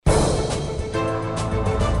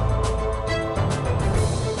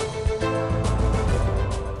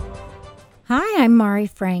I'm Mari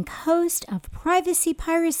Frank, host of Privacy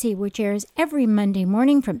Piracy, which airs every Monday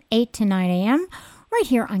morning from 8 to 9 a.m. right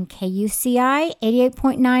here on KUCI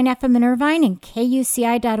 88.9 FM in Irvine and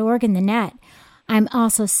KUCI.org in the net. I'm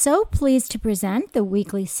also so pleased to present the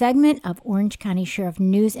weekly segment of Orange County Sheriff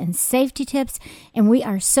News and Safety Tips, and we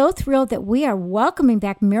are so thrilled that we are welcoming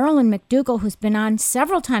back Marilyn MacDougal, who's been on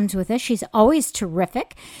several times with us. She's always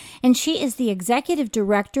terrific, and she is the Executive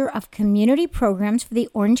Director of Community Programs for the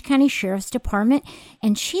Orange County Sheriff's Department,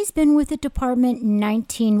 and she's been with the department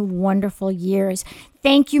 19 wonderful years.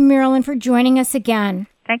 Thank you, Marilyn, for joining us again.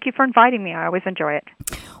 Thank you for inviting me. I always enjoy it.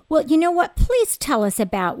 Well, you know what? Please tell us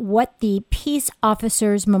about what the Peace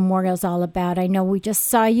Officers Memorial is all about. I know we just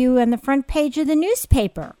saw you on the front page of the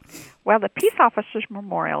newspaper. Well, the Peace Officers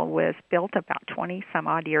Memorial was built about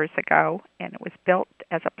 20-some-odd years ago, and it was built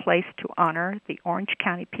as a place to honor the Orange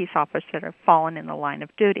County peace officers that have fallen in the line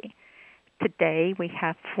of duty. Today, we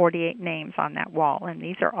have 48 names on that wall, and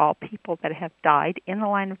these are all people that have died in the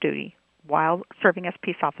line of duty while serving as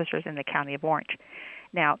peace officers in the County of Orange.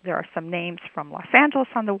 Now, there are some names from Los Angeles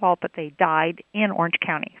on the wall, but they died in Orange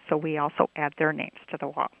County, so we also add their names to the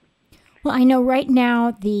wall. Well, I know right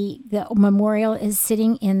now the memorial is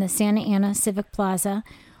sitting in the Santa Ana Civic Plaza,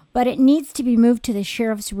 but it needs to be moved to the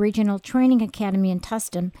Sheriff's Regional Training Academy in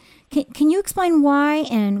Tustin. Can you explain why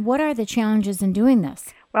and what are the challenges in doing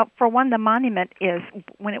this? Well, for one, the monument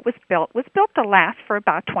when it was built to last for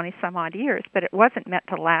about 20-some-odd years, but it wasn't meant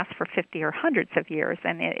to last for 50 or hundreds of years,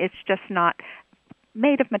 and it's just not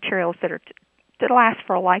made of materials that are to last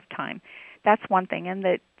for a lifetime. That's one thing. And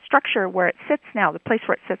the structure where it sits now, the place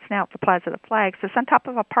where it sits now at the Plaza of the Flags, is on top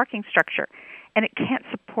of a parking structure, and it can't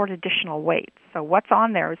support additional weight. So what's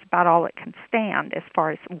on there is about all it can stand as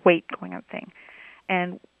far as weight going on thing.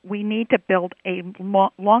 And we need to build a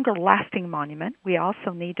longer-lasting monument. We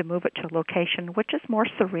also need to move it to a location which is more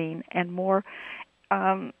serene and more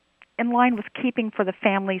in line with keeping for the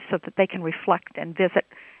families so that they can reflect and visit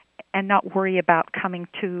and not worry about coming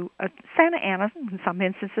to Santa Ana in some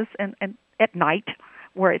instances and at night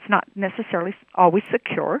where it's not necessarily always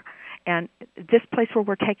secure. And this place where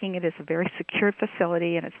we're taking it is a very secure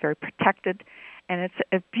facility, and it's very protected, and it's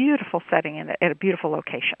a beautiful setting and at a beautiful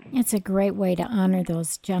location. It's a great way to honor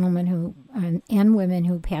those gentlemen who and women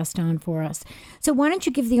who passed on for us. So why don't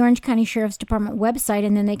you give the Orange County Sheriff's Department website,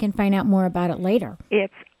 and then they can find out more about it later.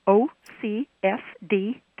 It's ocsd.org.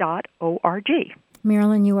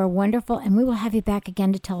 Marilyn, you are wonderful, and we will have you back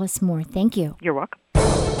again to tell us more. Thank you. You're welcome.